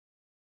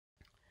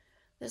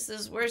This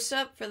is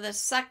worship for the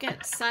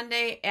second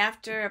Sunday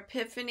after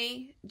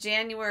Epiphany,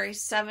 January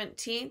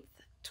 17th,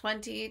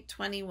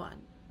 2021.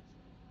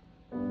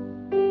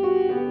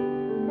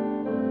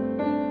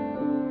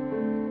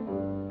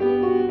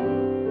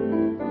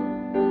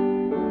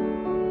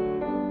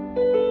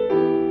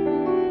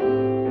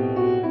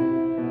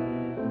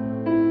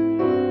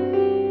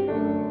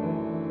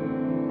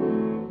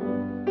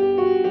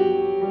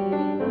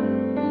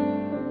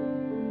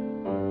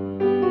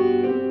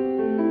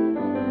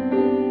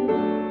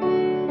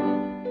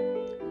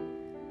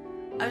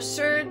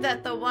 Assured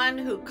that the one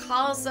who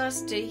calls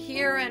us to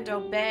hear and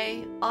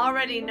obey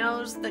already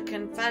knows the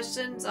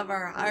confessions of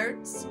our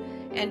hearts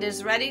and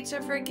is ready to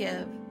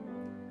forgive,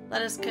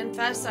 let us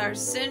confess our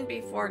sin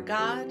before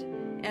God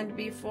and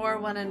before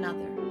one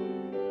another.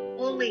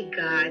 Holy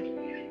God,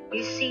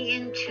 you see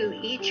into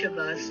each of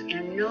us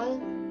and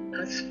know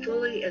us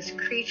fully as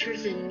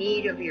creatures in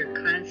need of your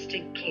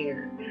constant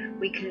care.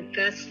 We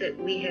confess that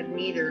we have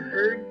neither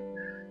heard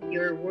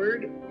your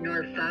word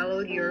nor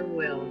followed your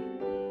will.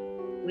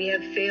 We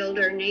have failed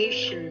our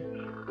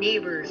nation,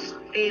 neighbors,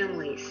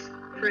 families,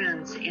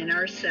 friends, and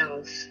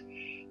ourselves.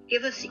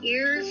 Give us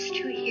ears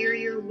to hear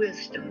your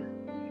wisdom.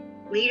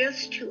 Lead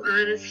us to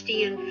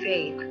honesty and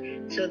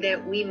faith so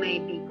that we may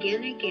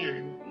begin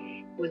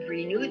again with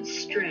renewed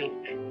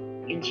strength.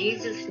 In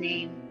Jesus'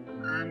 name,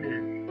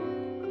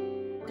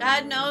 amen.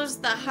 God knows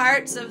the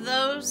hearts of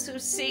those who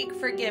seek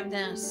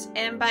forgiveness,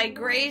 and by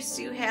grace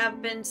you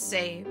have been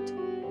saved.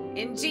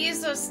 In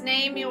Jesus'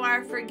 name you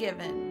are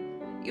forgiven.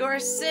 Your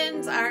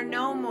sins are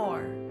no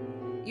more.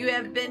 You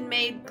have been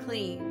made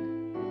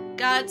clean.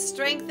 God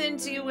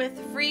strengthens you with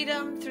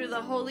freedom through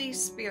the Holy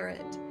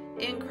Spirit.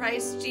 In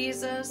Christ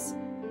Jesus,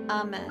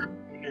 amen.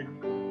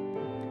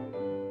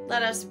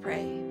 Let us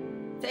pray.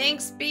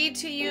 Thanks be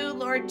to you,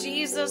 Lord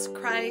Jesus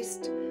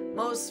Christ,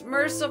 most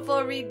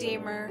merciful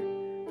Redeemer,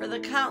 for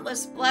the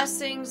countless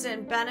blessings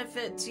and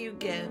benefits you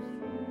give.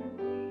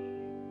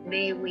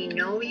 May we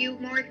know you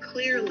more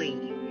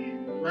clearly,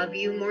 love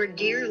you more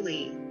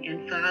dearly,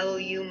 and follow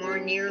you more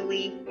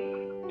nearly,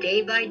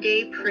 day by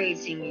day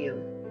praising you,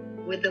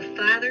 with the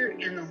Father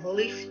and the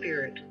Holy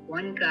Spirit,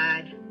 one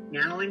God,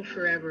 now and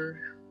forever.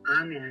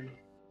 Amen.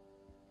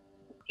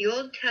 The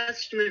Old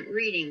Testament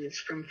reading is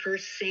from 1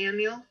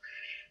 Samuel,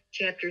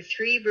 chapter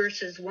 3,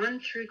 verses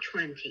 1 through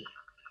 20.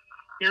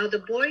 Now the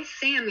boy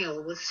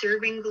Samuel was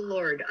serving the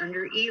Lord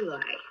under Eli.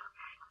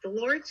 The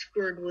Lord's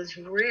word was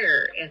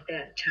rare at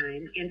that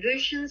time, and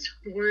visions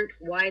weren't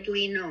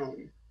widely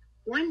known.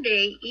 One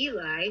day,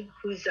 Eli,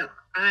 whose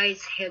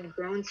eyes had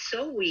grown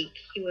so weak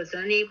he was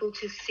unable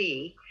to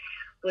see,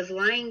 was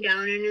lying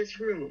down in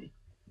his room.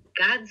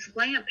 God's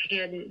lamp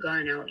hadn't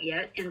gone out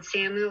yet, and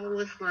Samuel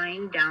was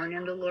lying down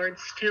in the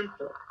Lord's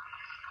temple,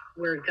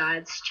 where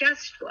God's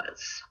chest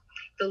was.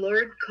 The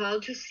Lord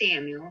called to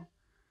Samuel.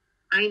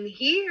 "I'm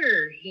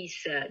here," he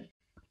said.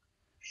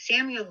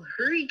 Samuel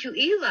hurried to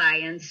Eli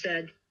and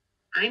said,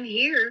 "I'm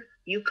here.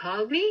 You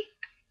called me?"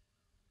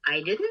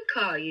 "I didn't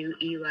call you,"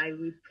 Eli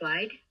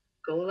replied.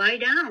 "Go lie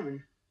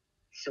down."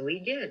 So he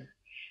did.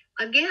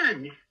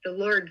 Again, the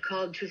Lord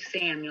called to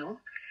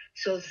Samuel.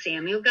 So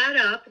Samuel got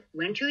up,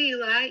 went to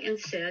Eli, and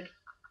said,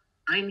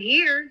 "I'm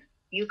here.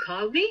 You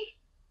called me?"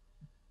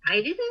 "I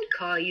didn't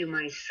call you,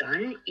 my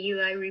son,"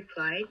 Eli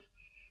replied.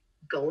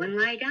 "Go and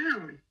lie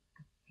down."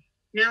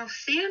 Now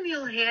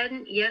Samuel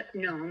hadn't yet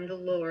known the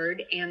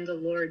Lord, and the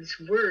Lord's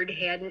word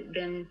hadn't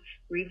been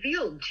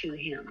revealed to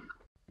him.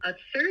 A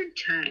third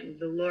time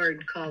the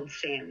Lord called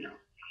Samuel.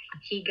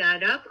 He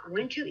got up,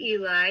 went to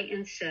Eli,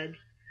 and said,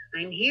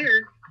 "I'm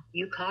here.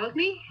 You called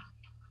me?"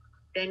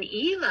 Then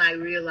Eli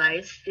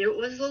realized it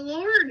was the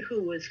Lord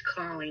who was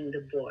calling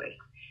the boy.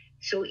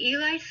 So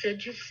Eli said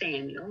to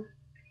Samuel,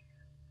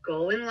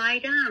 "Go and lie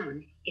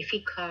down. If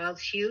he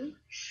calls you,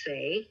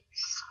 say,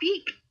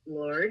 'Speak,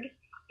 Lord,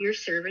 your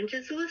servant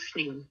is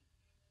listening.'"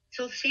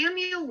 So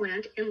Samuel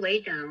went and lay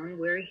down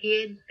where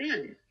he had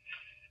been.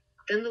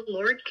 Then the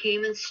Lord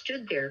came and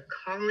stood there,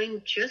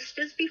 calling just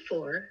as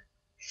before,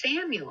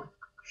 "Samuel,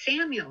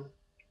 Samuel."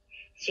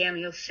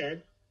 Samuel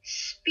said,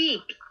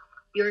 "Speak,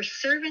 your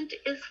servant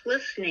is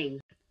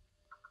listening."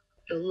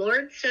 The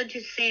Lord said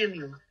to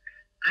Samuel,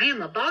 "I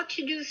am about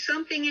to do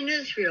something in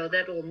Israel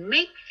that will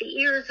make the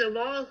ears of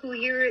all who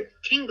hear it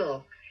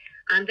tingle.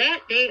 On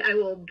that day I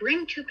will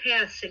bring to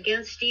pass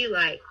against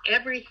Eli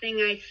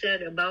everything I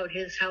said about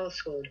his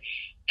household,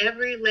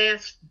 every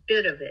last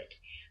bit of it.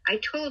 I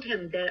told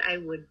him that I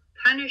would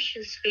punish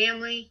his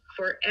family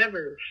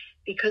forever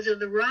because of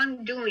the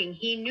wrongdoing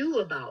he knew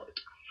about,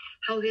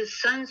 how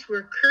his sons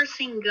were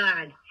cursing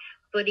God,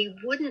 but he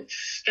wouldn't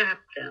stop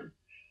them.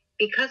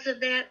 Because of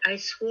that, I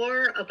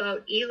swore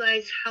about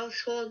Eli's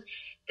household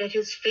that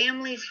his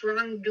family's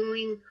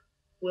wrongdoing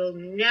will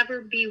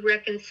never be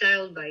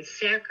reconciled by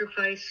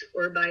sacrifice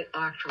or by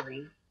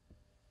offering."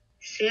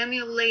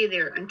 Samuel lay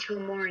there until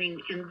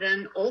morning and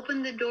then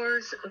opened the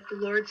doors of the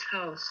Lord's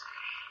house.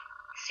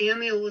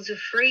 Samuel was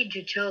afraid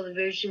to tell the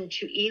vision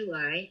to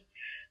Eli,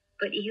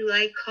 but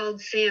Eli called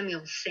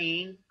Samuel,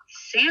 saying,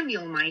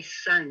 "Samuel, my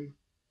son."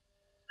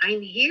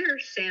 "I'm here,"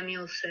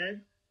 Samuel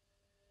said.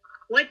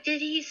 What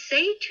did he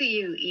say to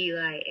you?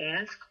 Eli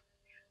asked.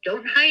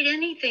 Don't hide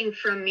anything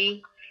from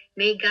me.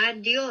 May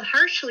God deal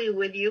harshly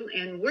with you,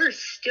 and worse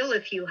still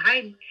if you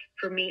hide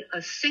from me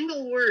a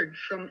single word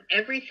from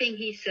everything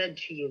he said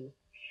to you.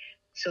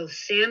 So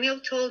Samuel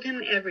told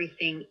him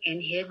everything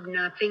and hid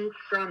nothing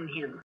from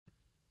him.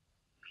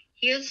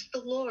 He is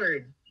the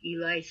Lord,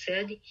 Eli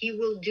said. He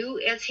will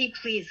do as he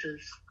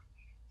pleases.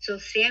 So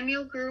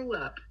Samuel grew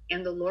up,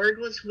 and the Lord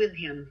was with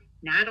him,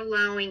 not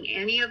allowing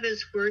any of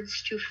his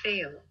words to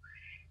fail.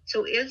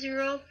 So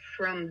Israel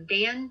from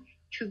Dan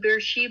to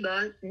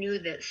Beersheba knew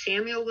that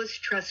Samuel was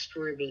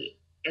trustworthy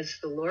as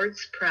the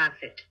Lord's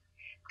prophet.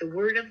 The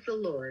word of the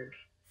Lord.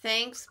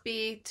 Thanks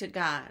be to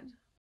God.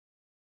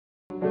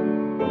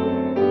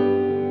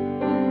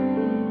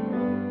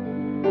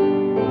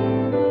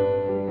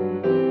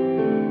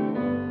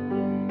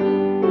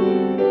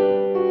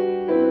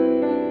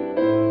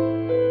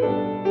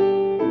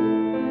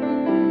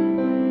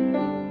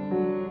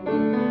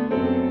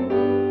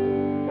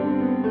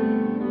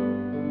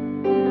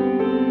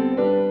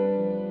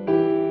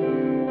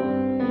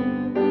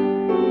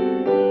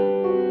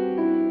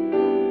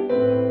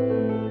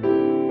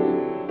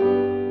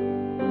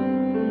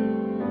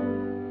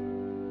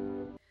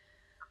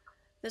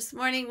 This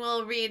morning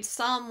we'll read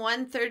Psalm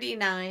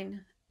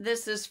 139.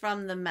 This is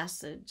from the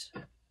Message.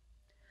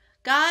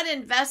 God,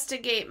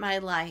 investigate my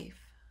life.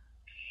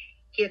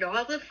 Get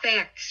all the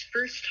facts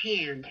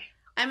firsthand.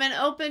 I'm an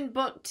open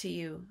book to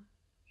you.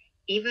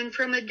 Even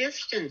from a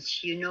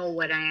distance, you know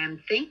what I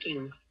am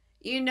thinking.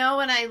 You know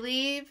when I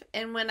leave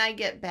and when I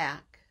get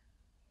back.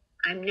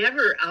 I'm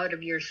never out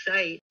of your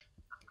sight.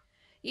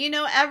 You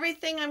know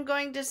everything I'm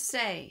going to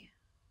say.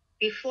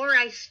 Before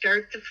I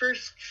start the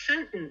first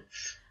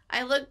sentence,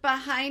 I look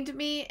behind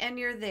me and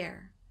you're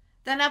there.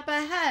 Then up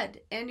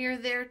ahead and you're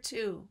there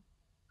too.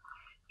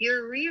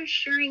 Your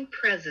reassuring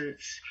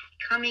presence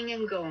coming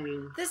and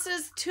going. This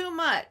is too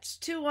much,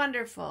 too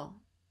wonderful.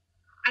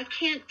 I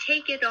can't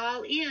take it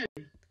all in.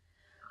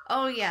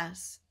 Oh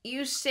yes,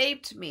 you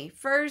shaped me,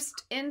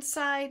 first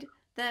inside,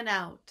 then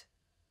out.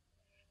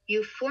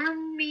 You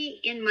formed me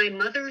in my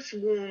mother's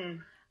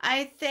womb.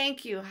 I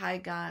thank you, high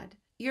God.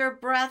 You're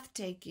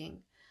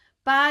breathtaking.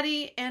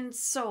 Body and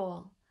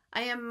soul,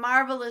 I am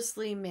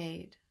marvelously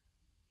made.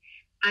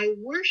 I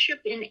worship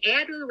in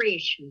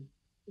adoration.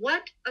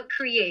 What a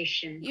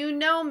creation. You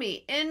know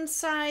me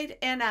inside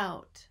and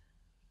out.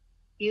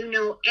 You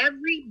know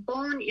every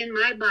bone in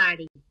my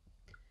body.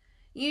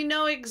 You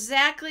know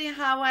exactly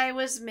how I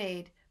was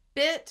made,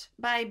 bit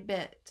by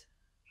bit.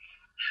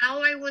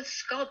 How I was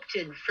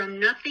sculpted from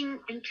nothing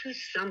into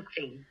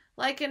something.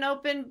 Like an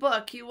open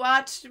book, you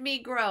watched me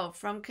grow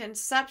from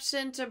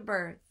conception to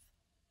birth.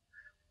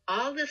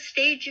 All the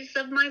stages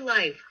of my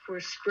life were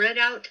spread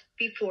out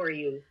before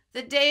you.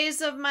 The days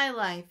of my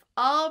life,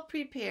 all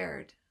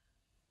prepared.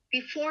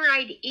 Before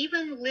I'd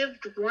even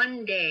lived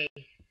one day.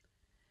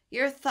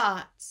 Your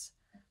thoughts,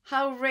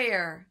 how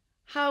rare,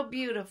 how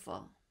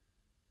beautiful.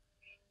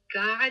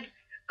 God,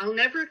 I'll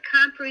never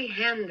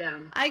comprehend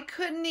them. I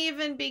couldn't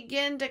even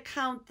begin to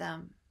count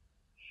them.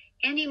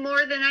 Any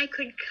more than I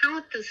could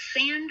count the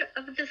sand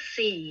of the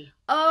sea.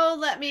 Oh,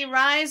 let me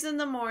rise in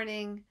the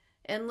morning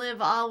and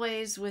live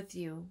always with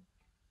you.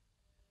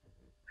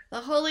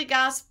 The Holy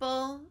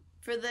Gospel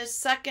for this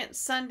second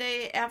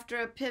Sunday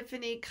after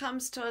Epiphany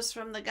comes to us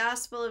from the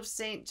Gospel of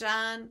St.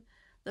 John,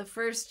 the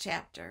first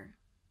chapter.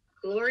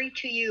 Glory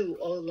to you,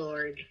 O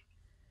Lord.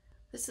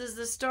 This is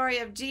the story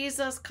of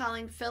Jesus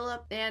calling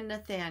Philip and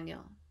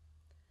Nathanael.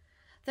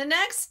 The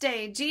next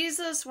day,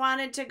 Jesus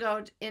wanted to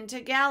go into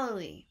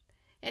Galilee,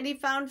 and he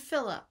found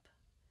Philip.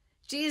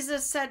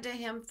 Jesus said to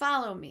him,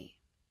 "Follow me."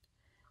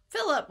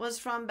 Philip was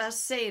from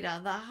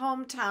Bethsaida, the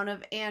hometown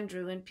of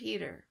Andrew and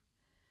Peter.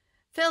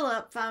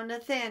 Philip found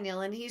Nathanael,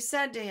 and he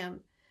said to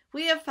him,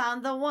 "We have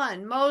found the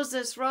one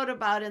Moses wrote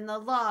about in the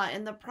law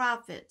and the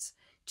prophets,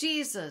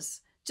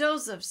 Jesus,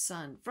 Joseph's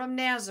son, from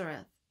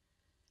Nazareth."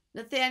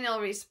 Nathanael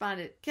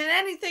responded, "Can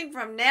anything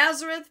from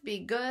Nazareth be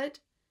good?"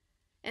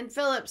 And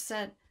Philip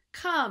said,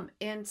 "Come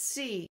and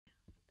see."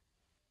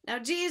 Now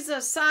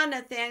Jesus saw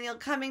Nathanael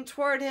coming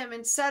toward him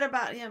and said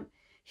about him,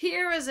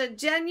 "Here is a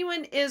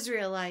genuine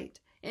Israelite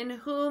in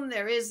whom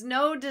there is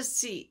no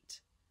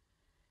deceit."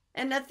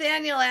 And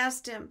Nathanael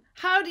asked him,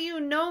 "How do you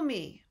know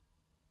me?"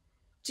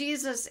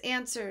 Jesus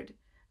answered,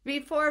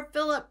 "Before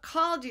Philip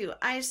called you,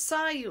 I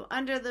saw you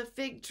under the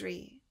fig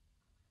tree."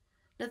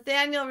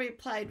 Nathanael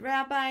replied,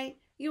 "Rabbi,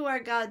 you are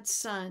God's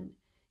son.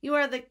 You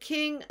are the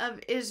King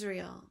of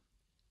Israel."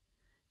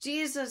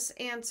 Jesus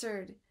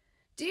answered,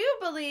 "Do you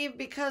believe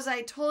because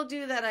I told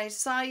you that I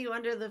saw you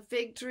under the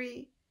fig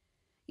tree?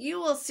 You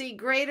will see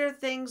greater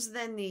things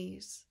than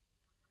these.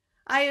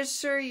 I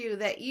assure you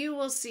that you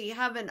will see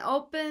heaven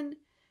open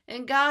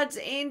and God's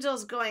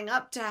angels going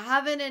up to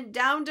heaven and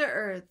down to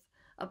earth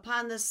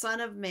upon the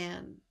Son of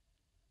Man."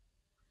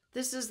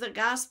 This is the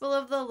gospel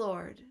of the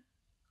Lord.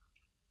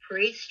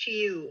 Praise to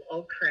you,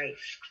 O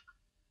Christ.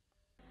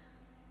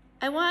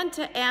 I want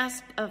to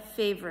ask a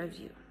favor of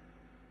you.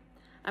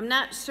 I'm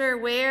not sure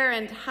where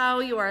and how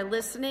you are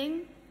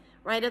listening,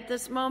 right at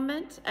this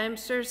moment. I'm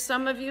sure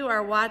some of you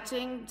are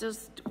watching,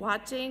 just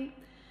watching,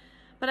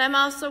 but I'm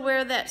also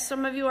aware that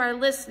some of you are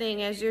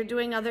listening as you're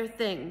doing other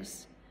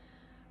things.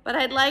 But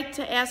I'd like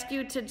to ask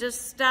you to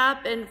just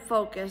stop and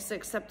focus,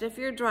 except if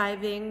you're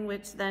driving,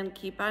 which then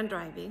keep on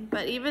driving.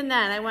 But even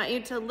then, I want you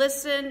to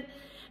listen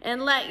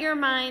and let your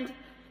mind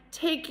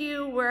take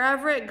you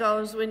wherever it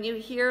goes when you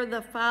hear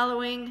the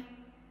following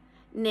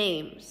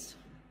names.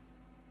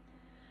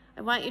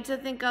 I want you to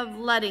think of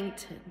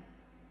Ludington.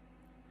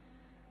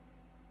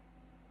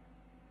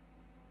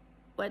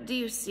 What do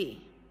you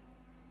see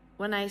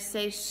when I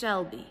say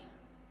Shelby?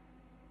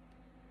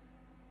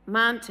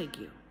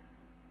 Montague.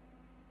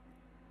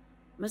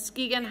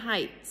 Muskegon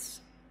Heights,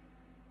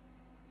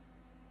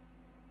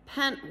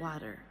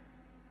 Pentwater,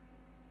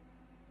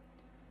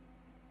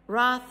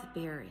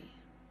 Rothbury,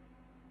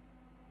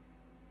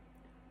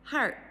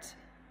 Hart,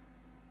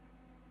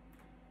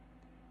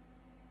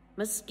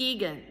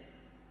 Muskegon,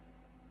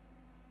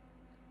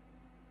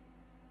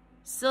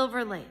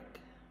 Silver Lake.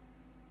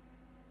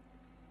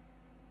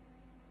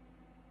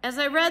 As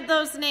I read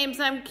those names,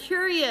 I'm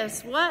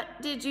curious,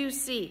 what did you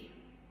see?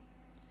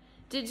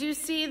 Did you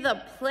see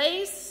the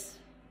place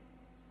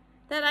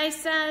that I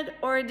said,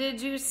 or did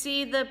you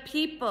see the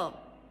people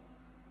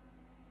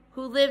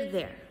who lived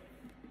there?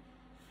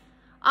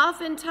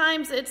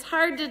 Oftentimes, it's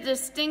hard to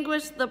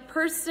distinguish the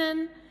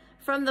person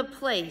from the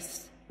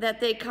place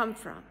that they come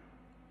from.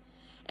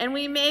 And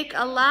we make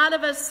a lot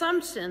of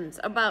assumptions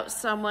about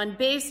someone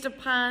based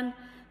upon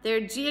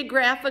their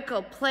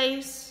geographical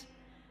place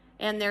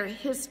and their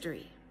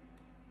history.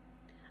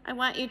 I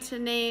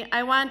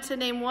want to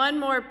name one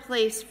more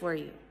place for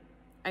you.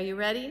 Are you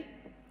ready?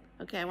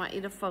 Okay, I want you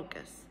to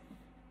focus.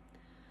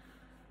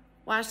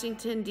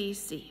 Washington,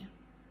 D.C.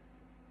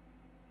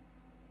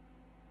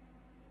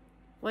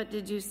 What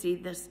did you see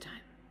this time?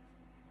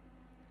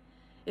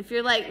 If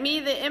you're like me,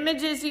 the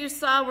images you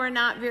saw were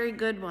not very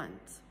good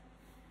ones.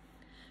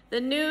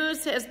 The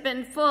news has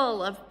been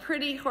full of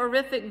pretty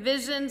horrific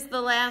visions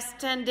the last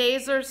 10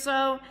 days or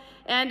so,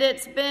 and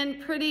it's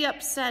been pretty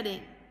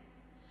upsetting.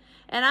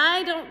 And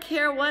I don't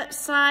care what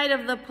side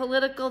of the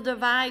political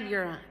divide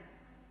you're on.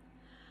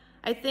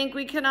 I think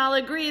we can all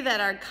agree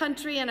that our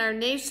country and our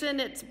nation,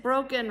 it's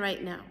broken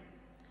right now.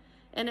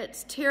 And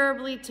it's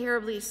terribly,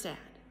 terribly sad.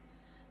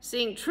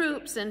 Seeing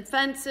troops and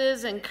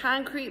fences and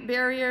concrete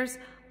barriers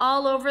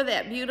all over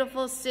that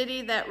beautiful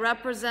city that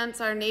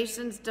represents our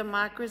nation's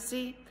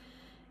democracy,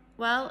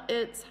 well,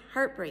 it's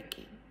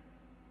heartbreaking.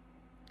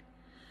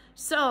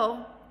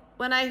 So,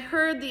 when I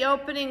heard the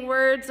opening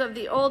words of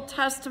the Old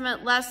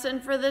Testament lesson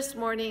for this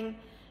morning,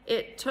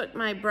 it took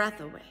my breath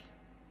away.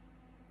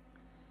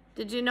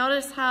 Did you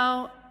notice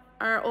how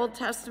our Old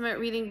Testament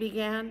reading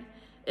began?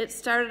 It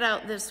started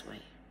out this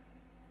way.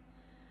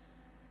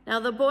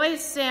 Now the boy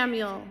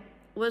Samuel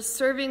was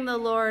serving the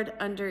Lord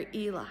under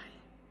Eli.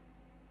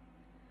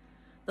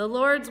 The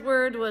Lord's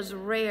word was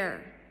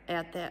rare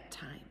at that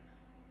time,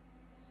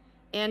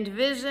 and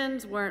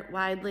visions weren't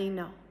widely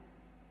known.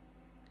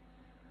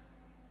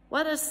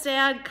 What a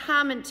sad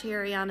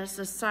commentary on a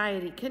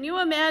society. Can you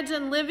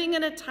imagine living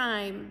in a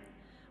time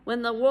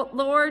when the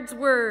Lord's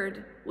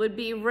word would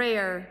be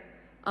rare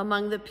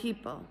among the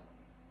people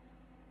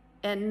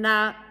and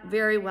not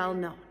very well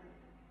known?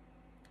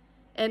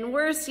 And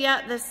worse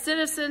yet, the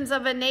citizens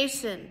of a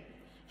nation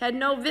had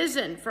no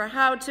vision for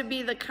how to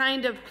be the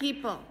kind of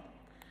people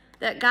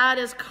that God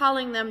is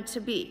calling them to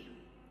be.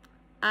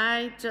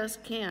 I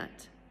just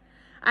can't.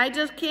 I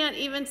just can't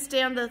even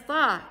stand the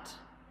thought.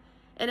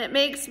 And it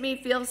makes me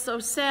feel so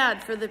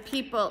sad for the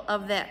people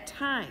of that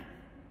time.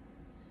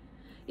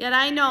 Yet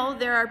I know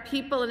there are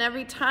people in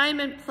every time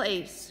and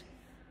place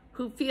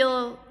who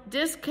feel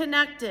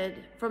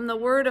disconnected from the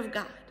Word of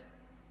God,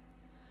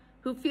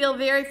 who feel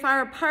very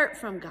far apart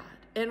from God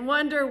and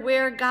wonder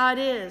where God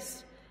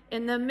is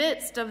in the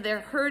midst of their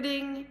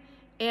hurting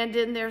and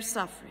in their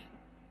suffering.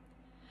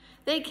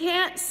 They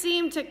can't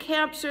seem to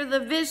capture the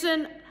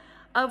vision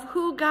of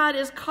who God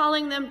is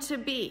calling them to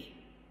be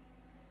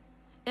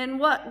and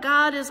what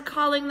God is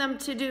calling them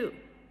to do,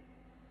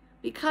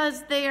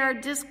 because they are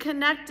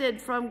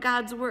disconnected from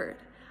God's word.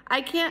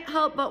 I can't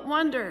help but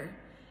wonder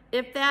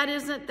if that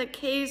isn't the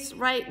case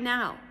right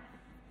now.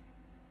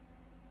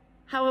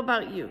 How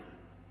about you?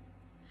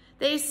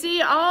 They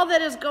see all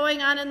that is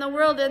going on in the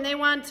world and they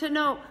want to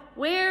know,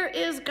 where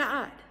is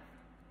God?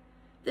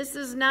 This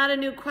is not a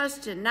new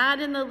question,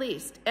 not in the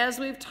least, as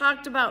we've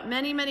talked about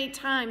many, many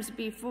times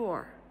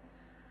before.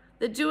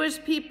 The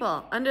Jewish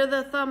people, under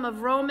the thumb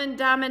of Roman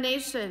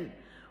domination,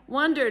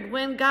 wondered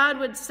when God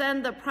would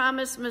send the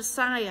promised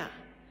Messiah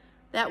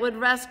that would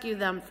rescue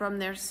them from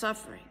their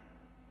suffering.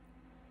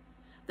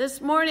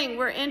 This morning,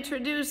 we're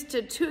introduced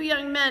to two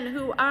young men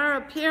who are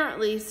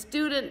apparently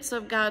students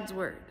of God's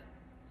word.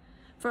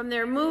 From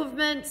their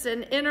movements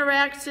and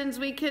interactions,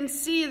 we can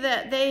see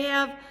that they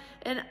have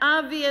an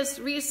obvious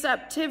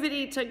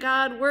receptivity to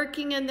God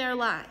working in their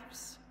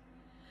lives.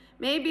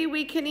 Maybe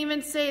we can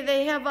even say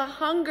they have a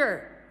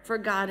hunger for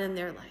God in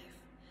their life.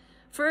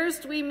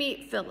 First, we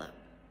meet Philip.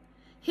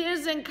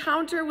 His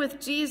encounter with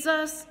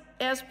Jesus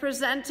as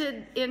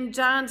presented in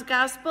John's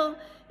gospel,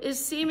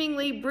 is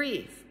seemingly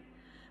brief,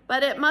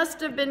 but it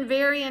must have been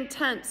very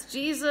intense.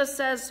 Jesus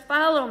says,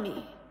 "Follow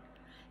me."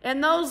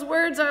 And those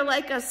words are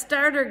like a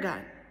starter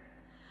gun.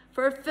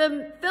 For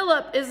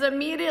Philip is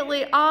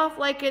immediately off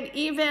like an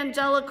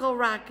evangelical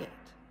rocket.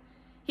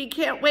 He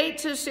can't wait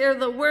to share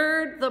the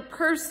word, the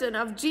person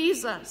of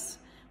Jesus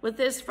with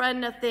his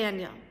friend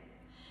Nathanael.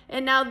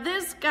 And now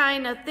this guy,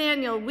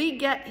 Nathanael, we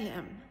get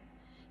him.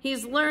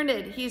 He's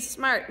learned, he's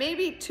smart,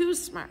 maybe too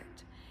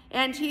smart,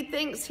 and he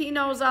thinks he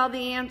knows all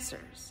the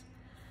answers.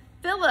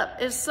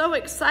 Philip is so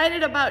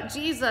excited about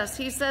Jesus.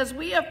 He says,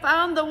 "We have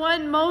found the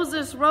one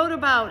Moses wrote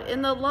about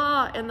in the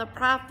law and the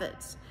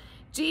prophets,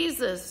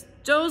 Jesus,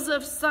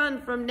 Joseph's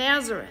son from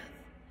Nazareth."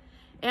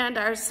 And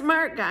our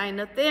smart guy,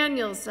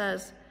 Nathanael,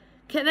 says,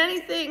 "Can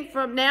anything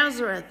from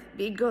Nazareth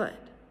be good?"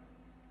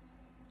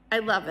 I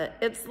love it.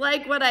 It's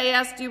like what I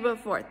asked you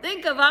before.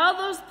 Think of all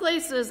those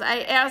places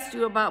I asked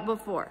you about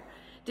before.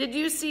 Did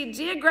you see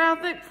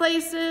geographic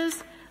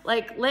places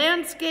like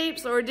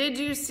landscapes, or did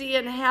you see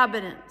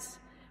inhabitants?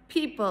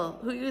 People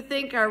who you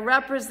think are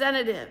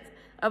representative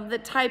of the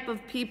type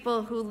of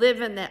people who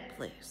live in that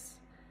place.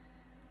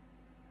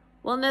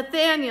 Well,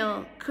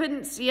 Nathanael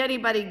couldn't see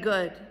anybody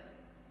good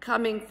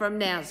coming from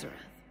Nazareth,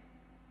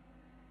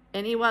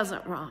 and he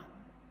wasn't wrong.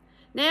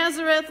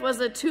 Nazareth was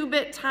a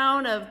two-bit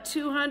town of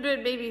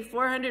 200, maybe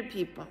 400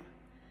 people.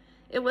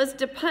 It was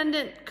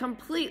dependent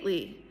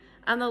completely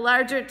on the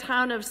larger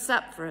town of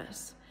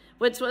Sepphoris,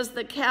 which was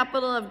the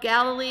capital of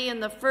Galilee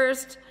in the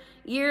first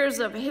years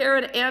of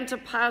Herod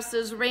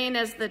Antipas's reign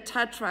as the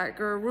tetrarch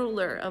or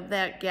ruler of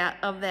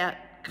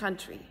that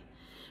country.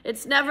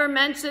 It's never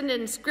mentioned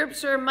in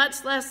Scripture,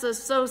 much less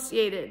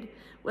associated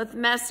with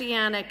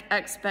messianic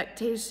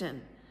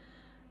expectation.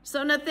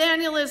 So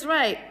Nathanael is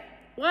right.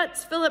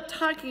 What's Philip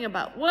talking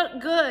about?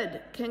 What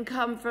good can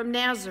come from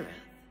Nazareth?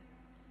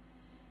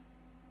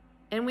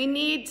 And we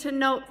need to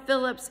note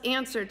Philip's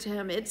answer to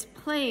him. It's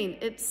plain,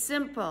 it's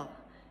simple.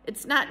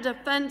 It's not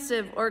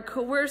defensive or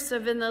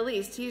coercive in the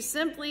least. He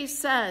simply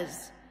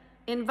says,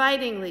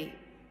 invitingly,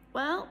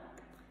 "Well,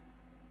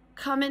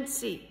 come and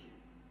see."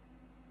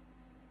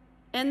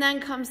 And then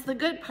comes the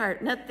good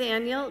part.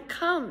 Nathanael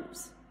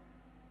comes.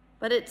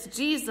 But it's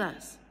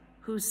Jesus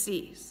who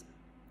sees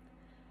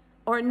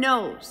or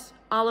knows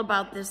all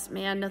about this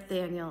man,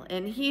 Nathanael.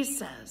 And he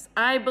says,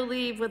 I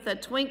believe with a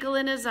twinkle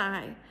in his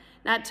eye,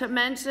 not to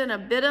mention a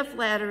bit of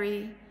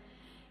flattery,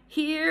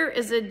 "Here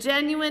is a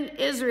genuine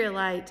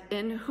Israelite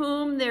in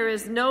whom there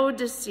is no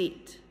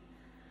deceit."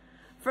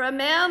 For a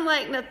man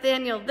like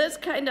Nathanael, this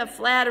kind of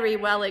flattery,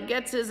 well, it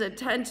gets his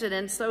attention.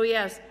 And so he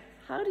asks,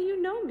 "How do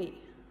you know me?"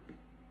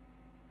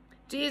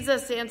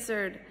 Jesus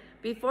answered,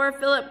 "Before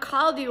Philip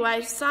called you, I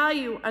saw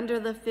you under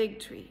the fig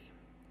tree."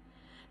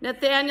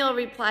 Nathanael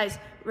replies,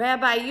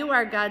 "Rabbi, you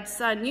are God's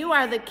son. You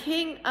are the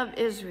King of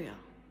Israel."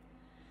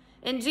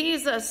 And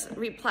Jesus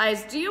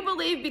replies, "Do you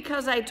believe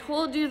because I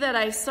told you that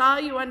I saw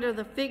you under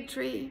the fig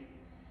tree?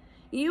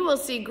 You will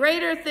see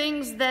greater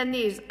things than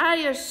these. I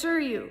assure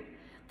you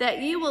that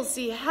you will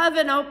see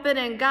heaven open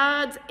and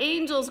God's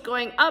angels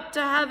going up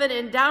to heaven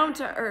and down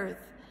to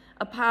earth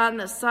upon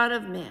the Son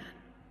of Man."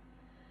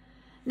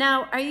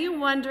 Now, are you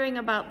wondering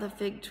about the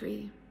fig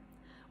tree?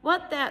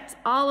 What that's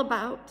all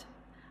about?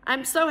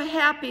 I'm so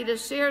happy to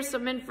share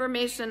some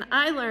information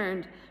I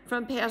learned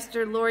from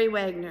Pastor Lori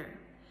Wagner,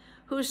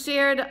 who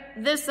shared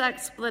this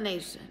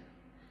explanation.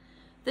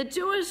 The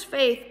Jewish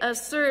faith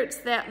asserts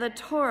that the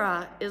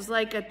Torah is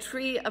like a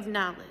tree of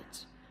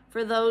knowledge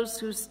for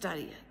those who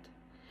study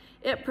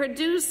it. It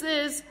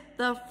produces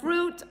the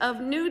fruit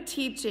of new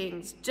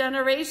teachings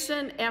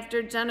generation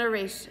after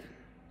generation.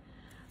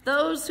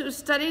 Those who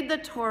studied the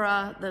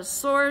Torah, the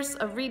source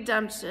of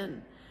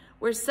redemption,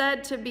 were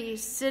said to be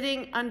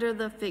sitting under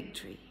the fig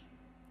tree.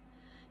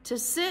 To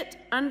sit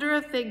under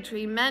a fig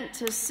tree meant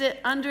to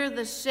sit under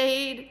the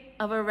shade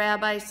of a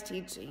rabbi's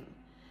teaching,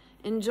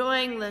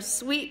 enjoying the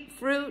sweet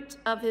fruit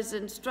of his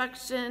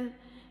instruction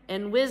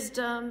and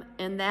wisdom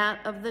and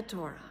that of the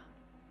Torah.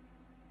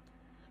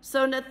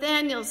 So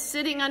Nathanael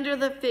sitting under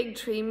the fig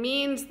tree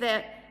means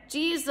that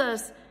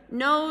Jesus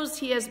knows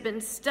he has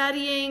been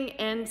studying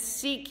and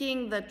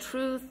seeking the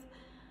truth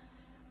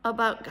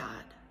about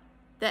God,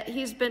 that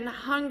he's been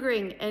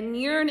hungering and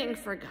yearning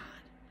for God,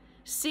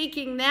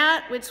 seeking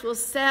that which will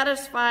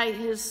satisfy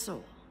his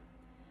soul.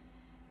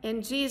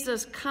 And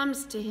Jesus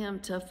comes to him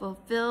to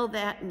fulfill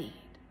that need.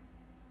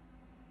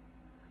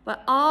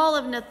 But all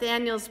of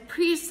Nathanael's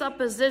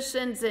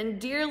presuppositions and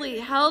dearly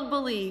held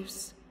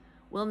beliefs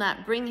will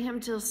not bring him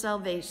to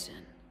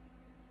salvation.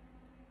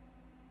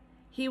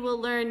 He will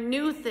learn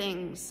new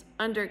things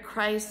under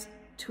Christ's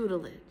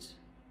tutelage.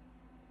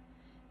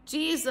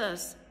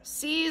 Jesus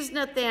sees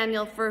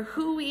Nathanael for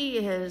who he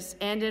is,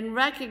 and in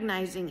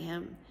recognizing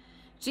him,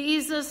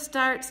 Jesus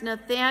starts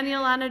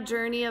Nathanael on a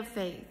journey of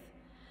faith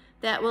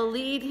that will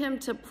lead him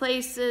to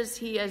places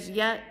he has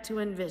yet to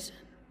envision.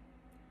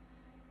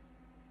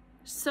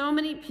 So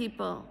many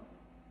people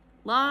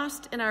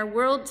lost in our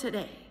world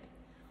today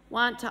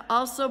want to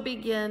also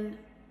begin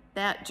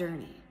that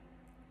journey.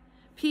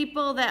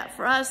 People that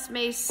for us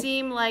may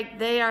seem like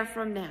they are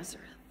from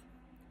Nazareth.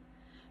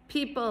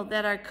 People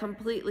that are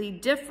completely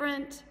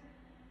different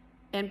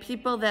and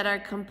people that are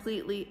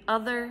completely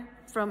other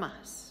from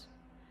us.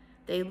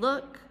 They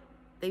look,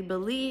 they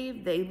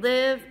believe, they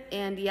live,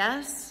 and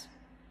yes,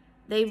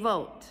 they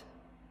vote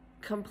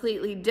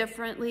completely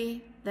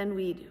differently than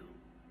we do.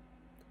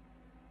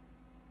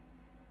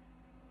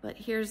 But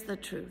here's the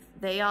truth.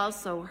 They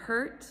also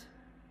hurt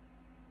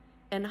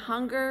and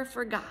hunger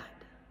for God,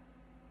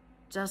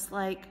 just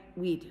like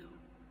we do.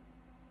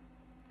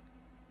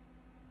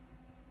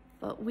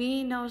 But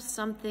we know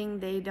something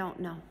they don't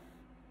know.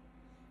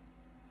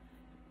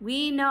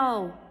 We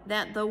know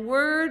that the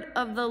word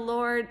of the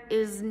Lord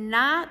is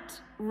not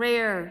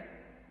rare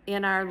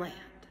in our land.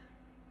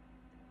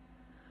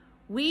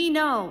 We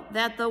know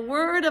that the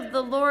word of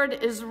the Lord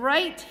is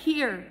right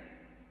here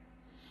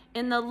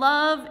in the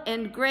love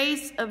and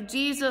grace of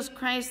Jesus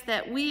Christ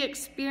that we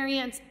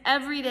experience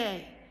every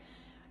day,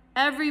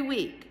 every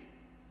week,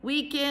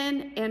 week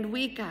in and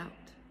week out.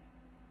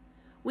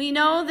 We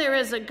know there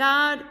is a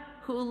God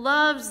who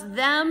loves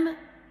them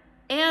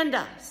and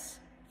us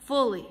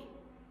fully,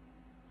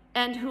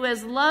 and who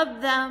has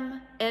loved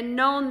them and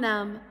known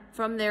them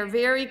from their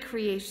very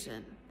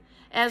creation.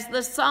 As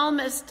the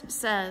psalmist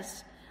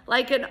says,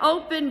 like an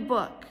open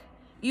book,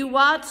 you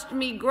watched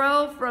me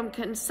grow from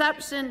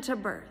conception to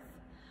birth.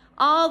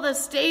 All the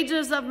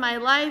stages of my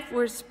life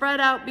were spread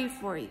out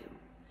before you.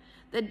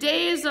 The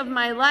days of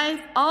my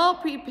life all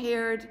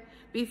prepared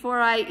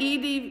before I'd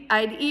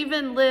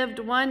even lived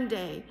one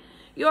day.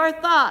 Your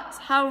thoughts,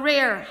 how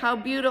rare, how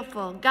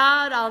beautiful.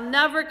 God, I'll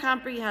never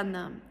comprehend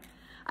them.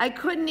 I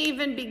couldn't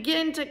even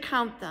begin to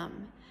count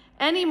them,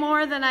 any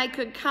more than I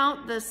could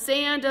count the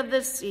sand of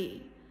the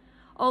sea.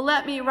 Oh,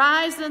 let me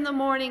rise in the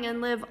morning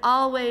and live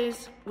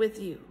always with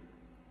you.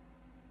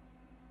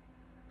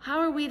 How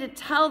are we to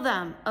tell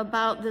them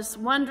about this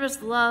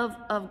wondrous love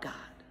of God?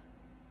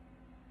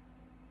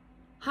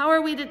 How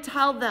are we to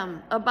tell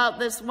them about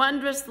this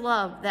wondrous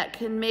love that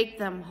can make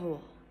them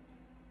whole?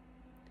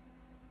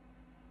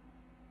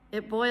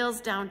 It boils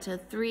down to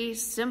 3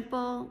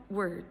 simple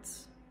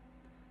words: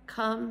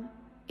 come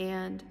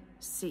and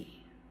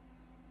see.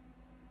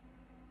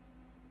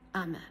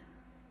 Amen.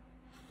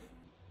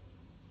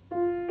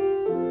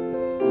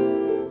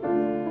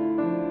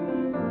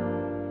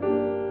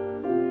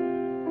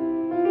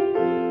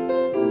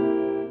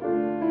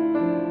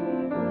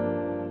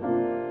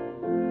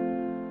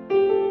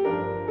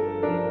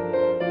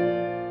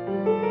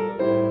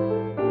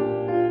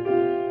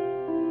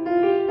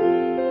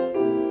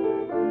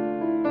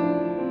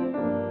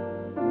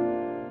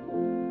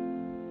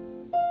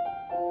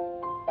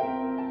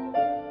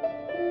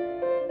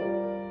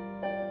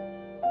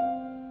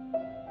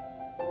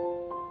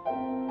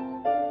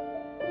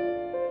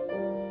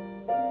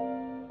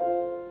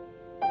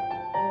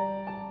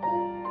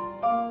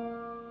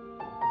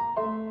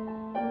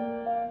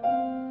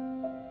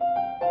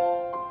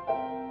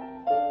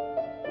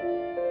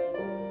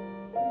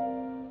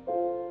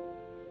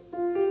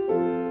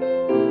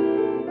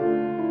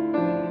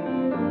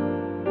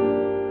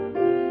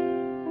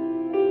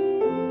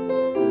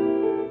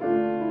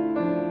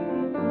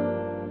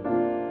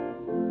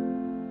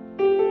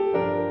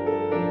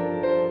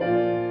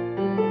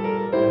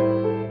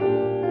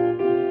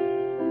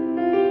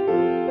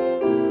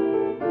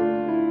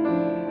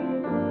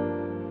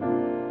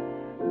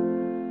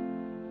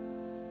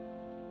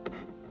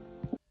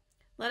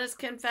 Let us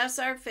confess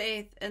our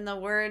faith in the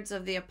words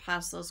of the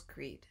Apostles'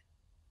 Creed.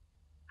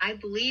 I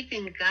believe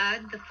in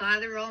God, the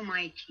Father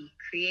Almighty,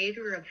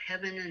 creator of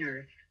heaven and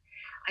earth.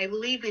 I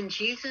believe in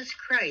Jesus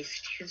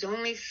Christ, his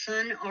only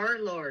Son, our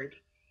Lord.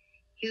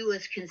 He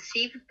was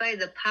conceived by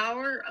the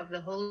power of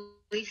the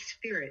Holy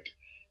Spirit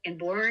and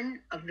born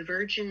of the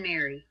Virgin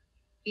Mary.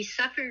 He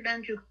suffered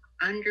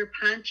under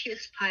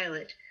Pontius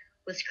Pilate,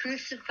 was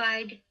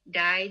crucified,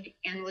 died,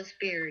 and was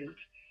buried.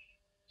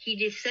 He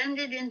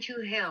descended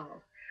into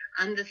hell.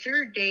 On the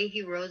 3rd day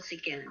he rose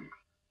again.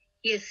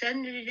 He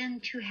ascended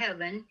into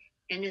heaven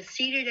and is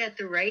seated at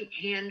the right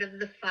hand of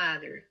the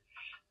Father.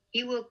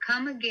 He will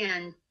come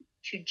again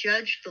to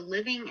judge the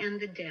living and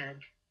the dead.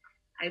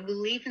 I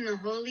believe in the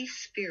Holy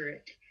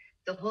Spirit,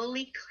 the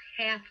Holy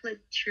Catholic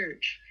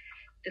Church,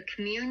 the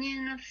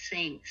communion of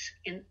saints,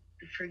 and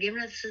the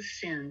forgiveness of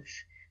sins,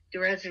 the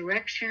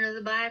resurrection of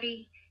the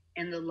body,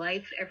 and the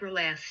life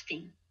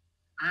everlasting.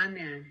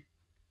 Amen.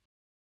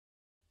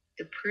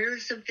 The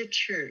prayers of the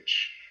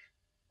Church.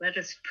 Let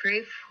us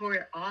pray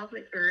for all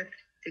the earth,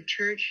 the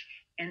Church,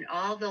 and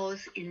all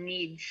those in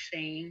need,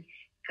 saying,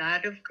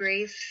 God of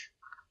grace,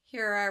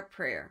 hear our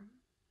prayer.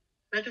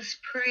 Let us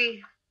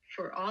pray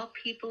for all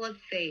people of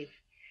faith,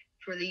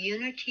 for the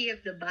unity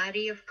of the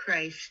body of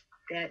Christ,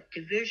 that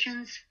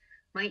divisions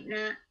might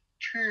not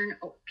turn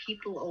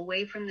people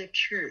away from the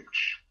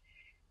Church.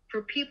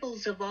 For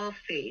peoples of all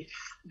faiths,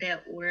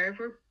 that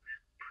wherever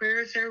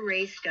prayers are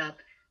raised up,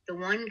 the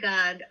one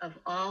God of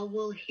all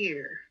will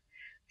hear.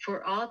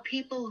 For all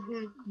people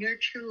who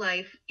nurture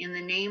life in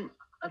the name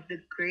of the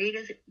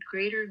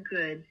greater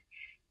good,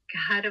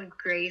 God of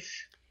grace,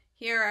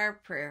 Hear our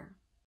prayer.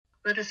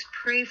 Let us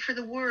pray for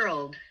the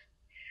world,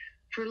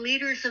 for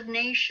leaders of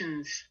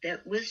nations,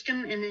 that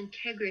wisdom and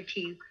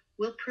integrity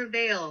will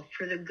prevail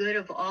for the good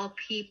of all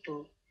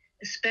people,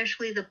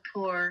 especially the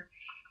poor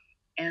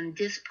and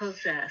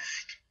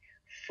dispossessed,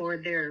 for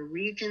their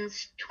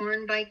regions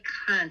torn by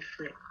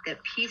conflict,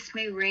 that peace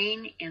may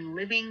reign and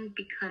living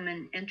become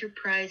an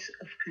enterprise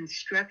of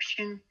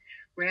construction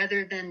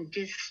rather than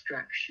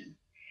destruction.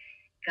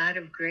 God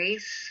of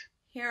grace,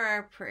 hear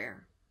our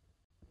prayer.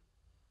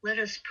 Let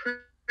us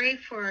pray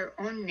for our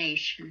own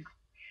nation,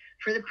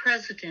 for the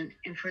president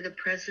and for the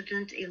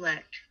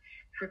president-elect,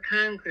 for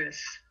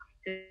Congress,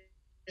 the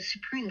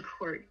Supreme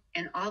Court,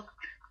 and all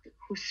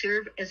who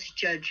serve as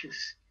judges.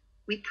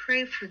 We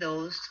pray for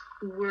those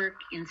who work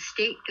in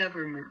state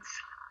governments,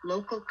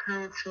 local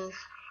councils,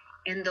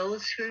 and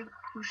those who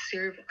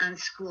serve on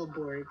school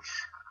boards.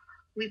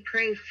 We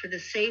pray for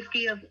the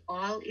safety of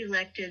all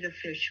elected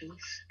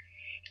officials.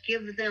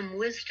 Give them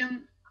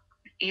wisdom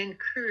and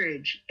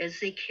courage as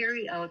they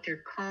carry out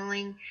their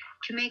calling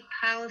to make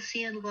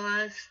policy and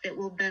laws that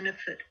will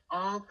benefit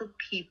all the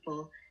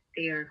people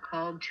they are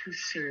called to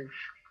serve.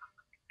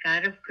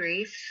 God of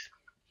grace,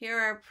 hear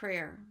our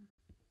prayer.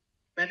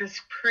 Let us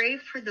pray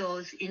for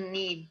those in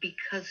need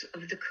because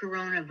of the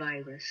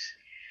coronavirus,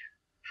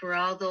 for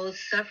all those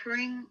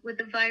suffering with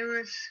the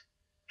virus,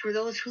 for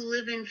those who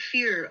live in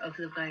fear of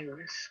the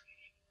virus,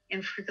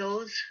 and for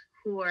those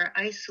who are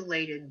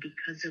isolated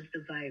because of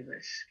the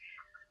virus.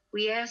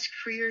 We ask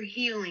for your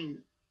healing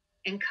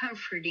and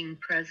comforting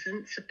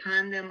presence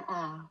upon them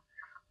all.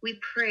 We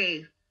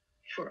pray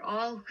for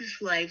all whose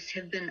lives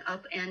have been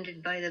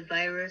upended by the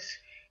virus,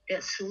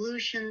 that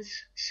solutions,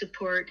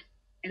 support,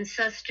 and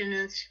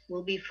sustenance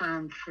will be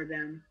found for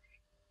them.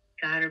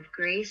 God of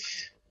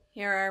grace,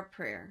 hear our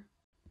prayer.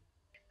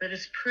 Let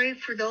us pray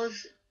for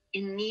those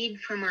in need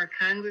from our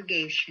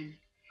congregation.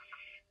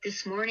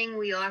 This morning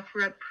we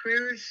offer up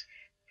prayers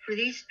for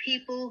these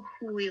people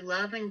who we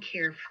love and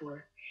care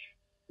for.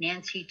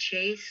 Nancy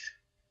Chase,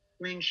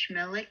 Lynn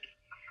Schmelik,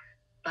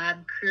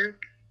 Bob Kirk,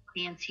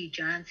 Nancy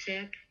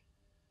Johnsack,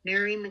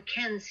 Mary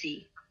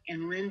McKenzie,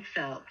 and Lynn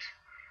Felt.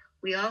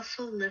 We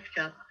also lift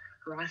up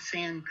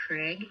Rosanne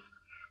Craig,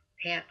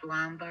 Pat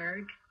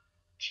Lombard,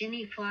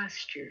 Ginny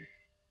Foster,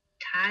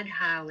 Todd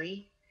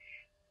Holly,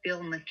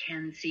 Bill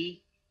McKenzie,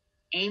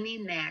 Amy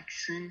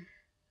Maxson,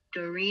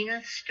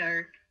 Dorena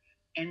Stark,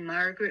 and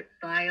Margaret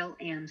Vile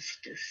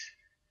Amstis.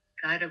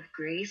 God of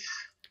grace,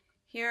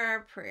 hear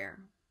our prayer.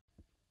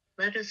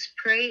 Let us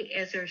pray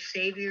as our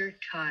Savior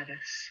taught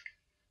us.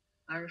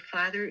 Our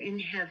Father in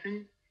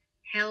heaven,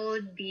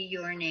 hallowed be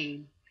your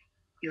name.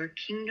 Your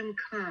kingdom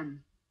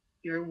come,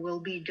 your will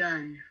be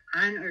done,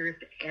 on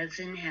earth as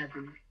in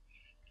heaven.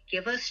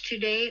 Give us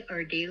today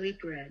our daily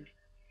bread.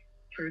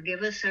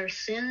 Forgive us our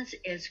sins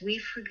as we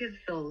forgive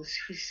those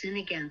who sin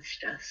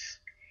against us.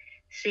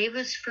 Save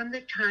us from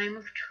the time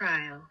of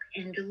trial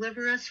and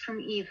deliver us from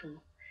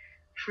evil.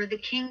 For the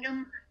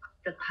kingdom,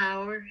 the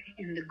power,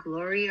 and the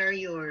glory are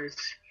yours,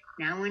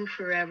 now and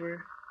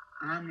forever.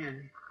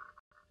 Amen.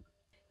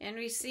 And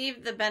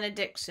receive the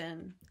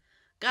benediction.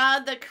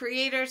 God the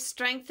Creator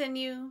strengthen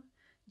you.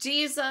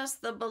 Jesus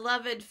the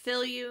Beloved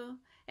fill you.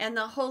 And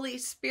the Holy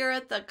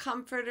Spirit the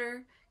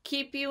Comforter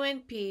keep you in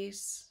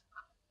peace.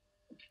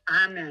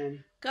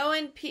 Amen. Go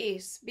in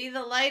peace. Be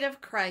the light of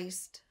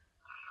Christ.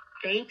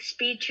 Thanks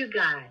be to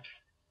God.